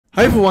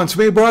Hi everyone, it's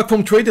Meir Barak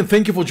from Trade and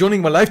thank you for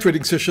joining my live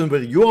trading session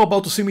where you are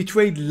about to see me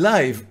trade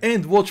live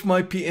and watch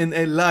my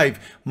PNL live.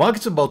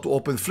 Market's about to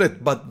open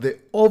flat, but the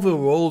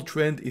overall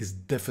trend is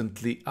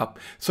definitely up.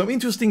 Some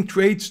interesting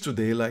trades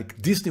today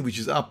like Disney, which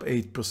is up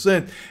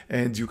 8%,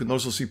 and you can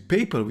also see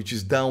PayPal, which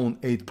is down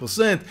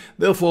 8%.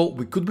 Therefore,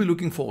 we could be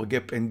looking for a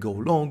gap and go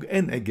long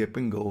and a gap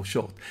and go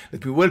short.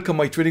 Let me welcome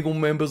my trading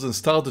room members and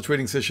start the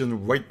trading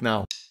session right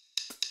now.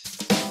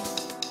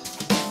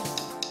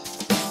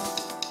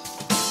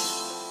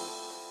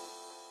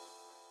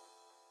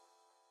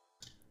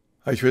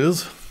 Hi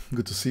traders,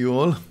 good to see you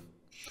all.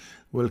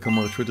 Welcome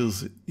our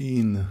traders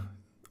in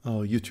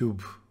our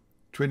YouTube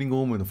trading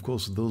room and of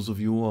course those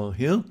of you who are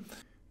here.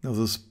 Now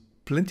there's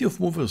plenty of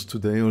movers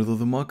today, although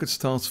the market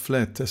starts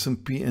flat.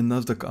 S&P and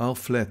Nasdaq are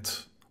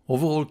flat.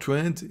 Overall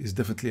trend is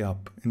definitely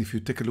up. And if you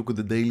take a look at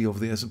the daily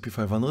of the S&P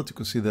 500, you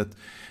can see that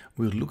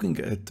we're looking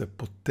at a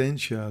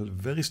potential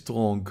very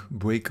strong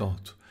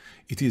breakout.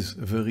 It is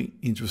a very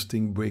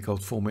interesting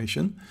breakout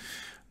formation.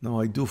 Now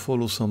I do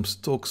follow some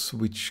stocks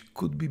which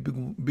could be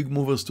big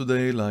movers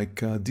today,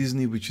 like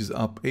Disney, which is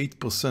up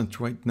 8%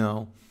 right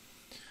now.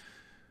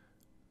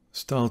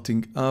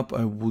 Starting up,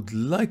 I would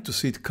like to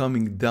see it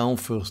coming down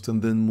first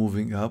and then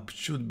moving up.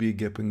 Should be a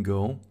gap and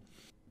go.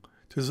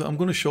 So I'm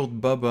going to short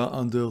Baba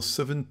under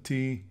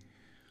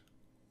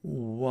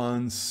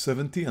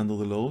 71.70 under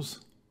the lows.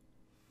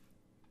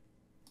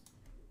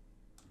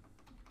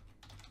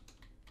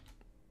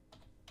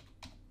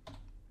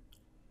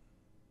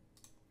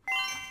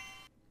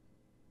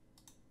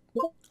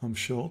 I'm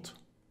short.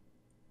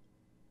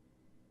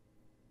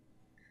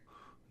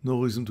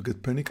 No reason to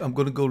get panic. I'm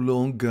going to go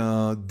long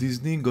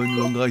Disney, going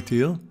long right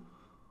here.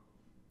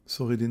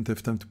 Sorry, didn't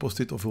have time to post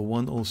it over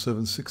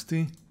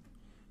 107.60.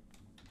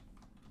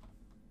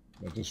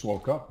 That just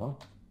woke up, huh?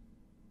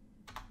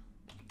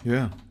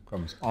 Yeah.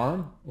 Comes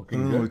arm,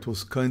 looking No, good. it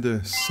was kind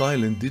of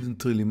silent,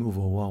 didn't really move.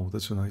 Oh, wow,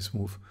 that's a nice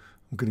move.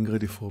 I'm getting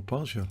ready for a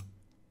partial.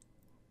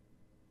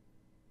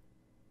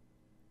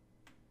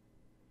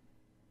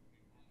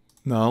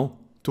 Now,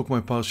 took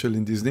my partial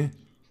in Disney.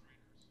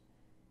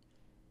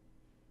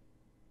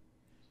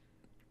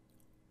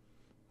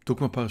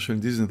 Took my partial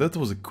in Disney. That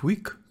was a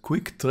quick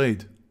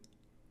trade.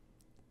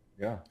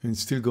 Yeah. And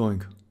it's still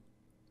going.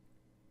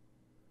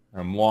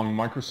 I'm long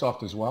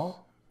Microsoft as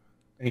well.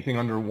 Anything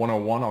under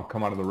 101, I'll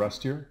come out of the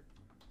rest here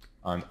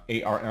on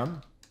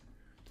ARM.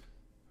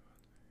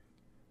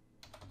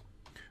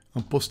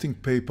 I'm posting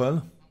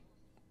PayPal.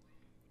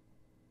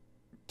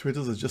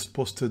 Traders have just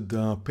posted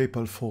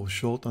PayPal for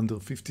short under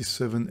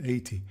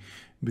 57.80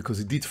 because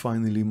it did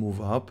finally move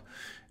up.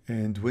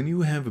 And when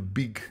you have a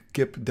big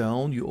gap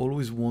down, you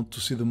always want to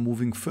see them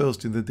moving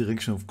first in the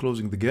direction of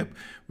closing the gap,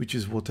 which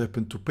is what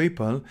happened to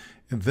PayPal.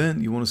 And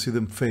then you want to see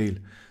them fail.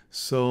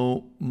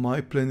 So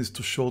my plan is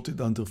to short it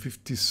under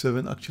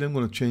 57. Actually, I'm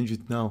going to change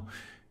it now.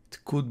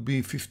 It could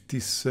be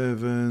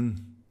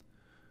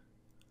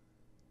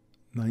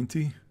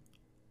 57.90.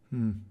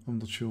 I'm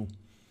not sure.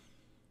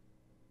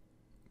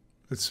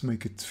 Let's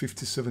make it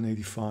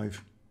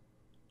 57.85.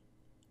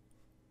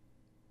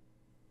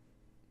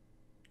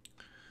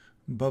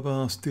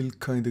 Baba still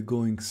kind of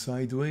going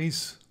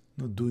sideways,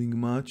 not doing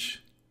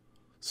much.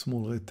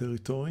 Small red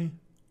territory.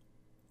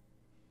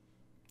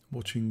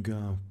 Watching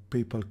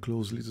PayPal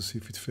closely to see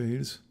if it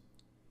fails.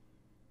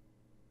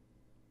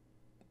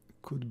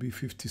 Could be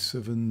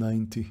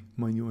 57.90,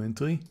 my new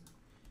entry.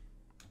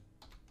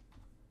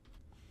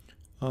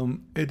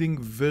 I'm adding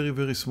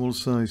very small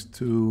size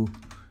to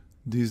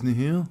Disney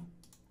here.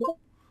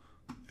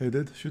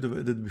 Added, should have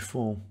added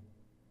before.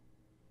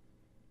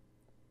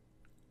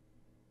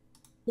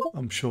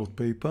 I'm short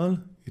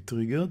PayPal, it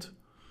triggered.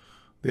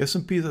 The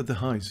S&P is at the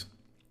highs.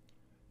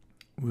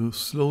 We're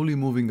slowly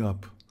moving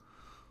up.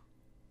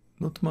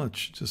 Not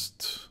much,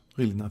 just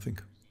really nothing.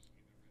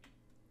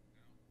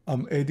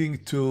 I'm adding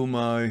to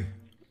my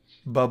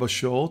Baba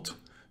short.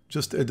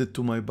 Just added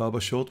to my Baba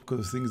short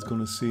because I think it's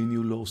going to see a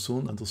new low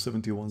soon under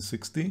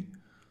 71.60.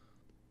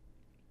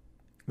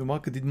 The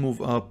market did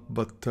move up,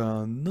 but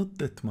not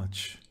that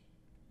much.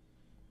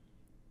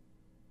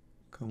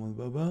 Come on,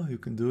 Baba, you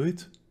can do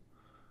it.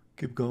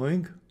 Keep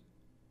going.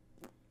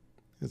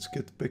 Let's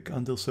get back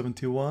under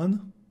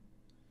 71.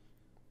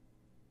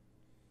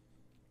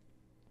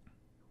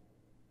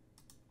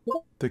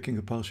 Taking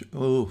a partial.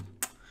 Oh,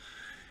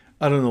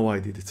 I don't know why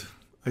I did it.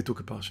 I took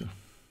a partial.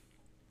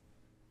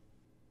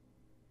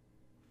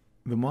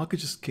 The market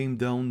just came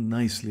down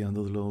nicely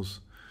under the lows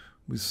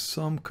with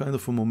some kind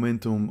of a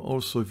momentum.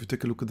 Also, if you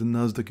take a look at the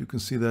Nasdaq, you can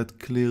see that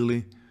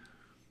clearly.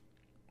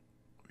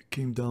 It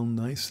came down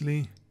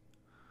nicely.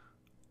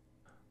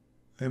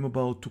 I'm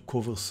about to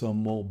cover some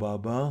more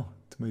Baba.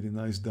 It made a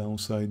nice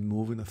downside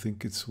move, and I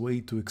think it's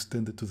way too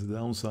extended to the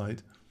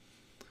downside.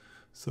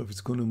 So if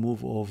it's going to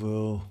move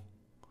over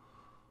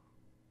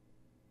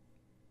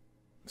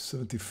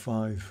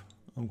 75,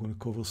 I'm going to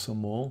cover some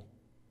more.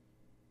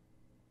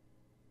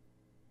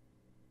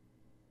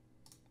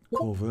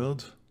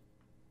 Covered.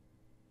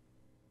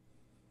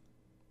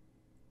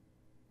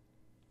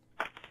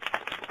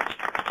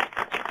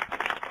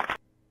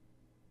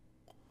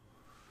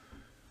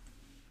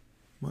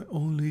 My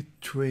only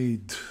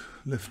trade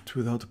left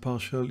without a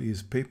partial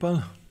is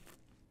PayPal.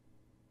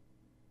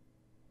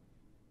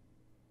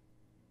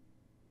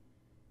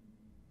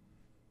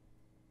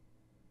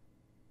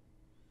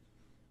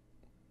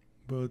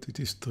 But it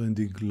is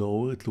trending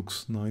lower. It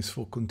looks nice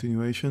for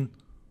continuation.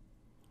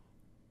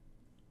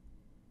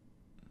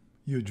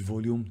 Huge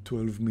volume,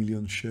 12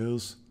 million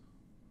shares,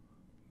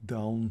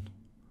 down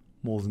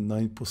more than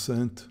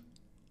 9%.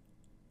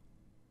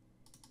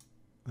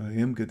 I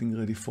am getting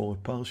ready for a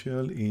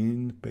partial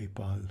in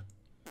PayPal.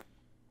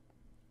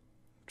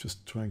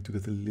 Just trying to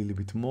get a little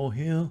bit more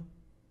here.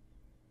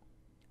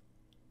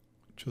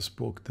 Just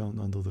broke down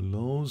under the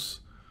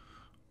lows.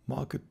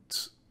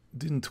 Market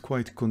didn't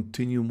quite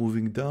continue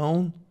moving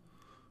down.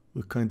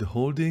 We're kind of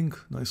holding.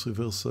 Nice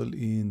reversal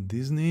in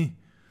Disney.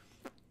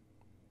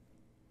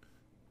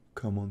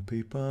 Come on,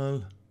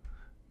 PayPal.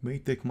 May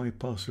take my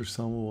partial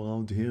somewhere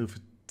around here if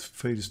it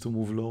fails to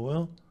move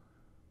lower.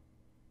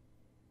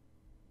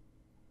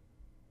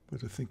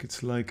 But I think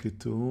it's likely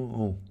to,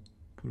 oh,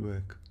 pull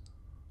back.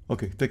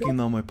 Okay, taking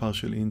now my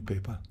partial in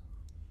PayPal.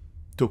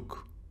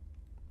 Took.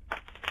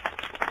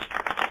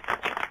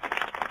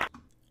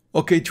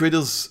 Okay,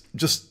 traders,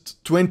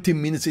 just 20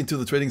 minutes into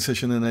the trading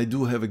session and I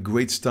do have a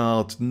great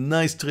start.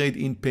 Nice trade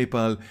in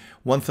PayPal,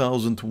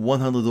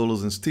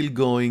 $1,100 and still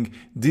going.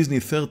 Disney,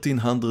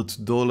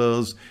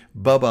 $1,300.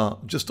 Baba,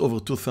 just over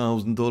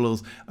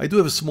 $2,000. I do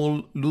have a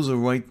small loser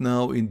right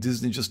now in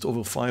Disney, just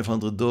over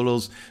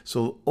 $500.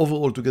 So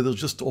overall together,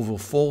 just over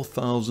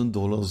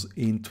 $4,000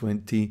 in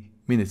 20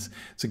 minutes.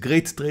 It's a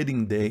great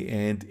trading day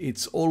and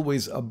it's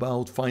always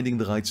about finding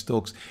the right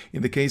stocks.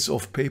 In the case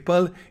of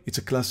PayPal, it's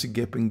a classic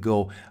gap and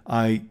go.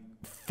 I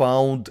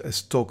found a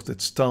stock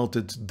that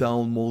started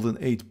down more than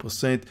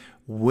 8%,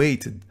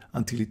 waited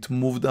until it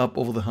moved up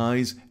over the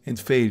highs and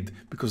failed,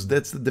 because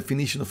that's the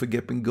definition of a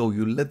gap and go.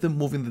 You let them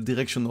move in the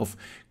direction of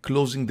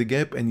closing the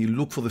gap and you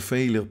look for the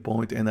failure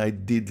point, and I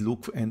did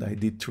look and I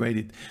did trade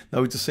it.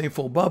 Now it's the same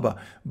for Baba.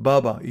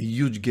 Baba, a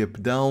huge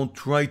gap down,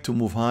 tried to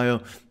move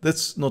higher.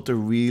 That's not a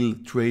real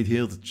trade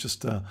here, that's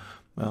just a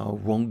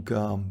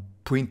wrong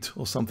print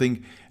or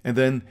something, and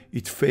then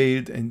it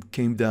failed and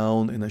came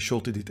down and I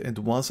shorted it. And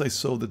once I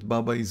saw that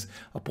Baba is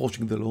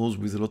approaching the lows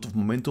with a lot of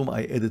momentum,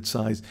 I added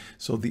size.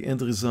 So the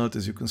end result,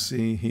 as you can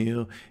see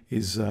here,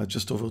 is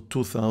just over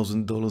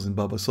 $2,000 in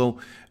Baba. So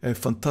a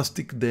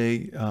fantastic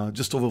day,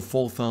 just over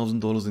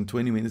 $4,000 in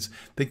 20 minutes.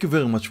 Thank you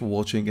very much for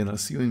watching and I'll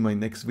see you in my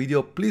next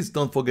video. Please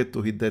don't forget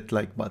to hit that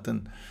like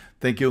button.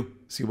 Thank you.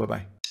 See you.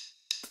 Bye-bye.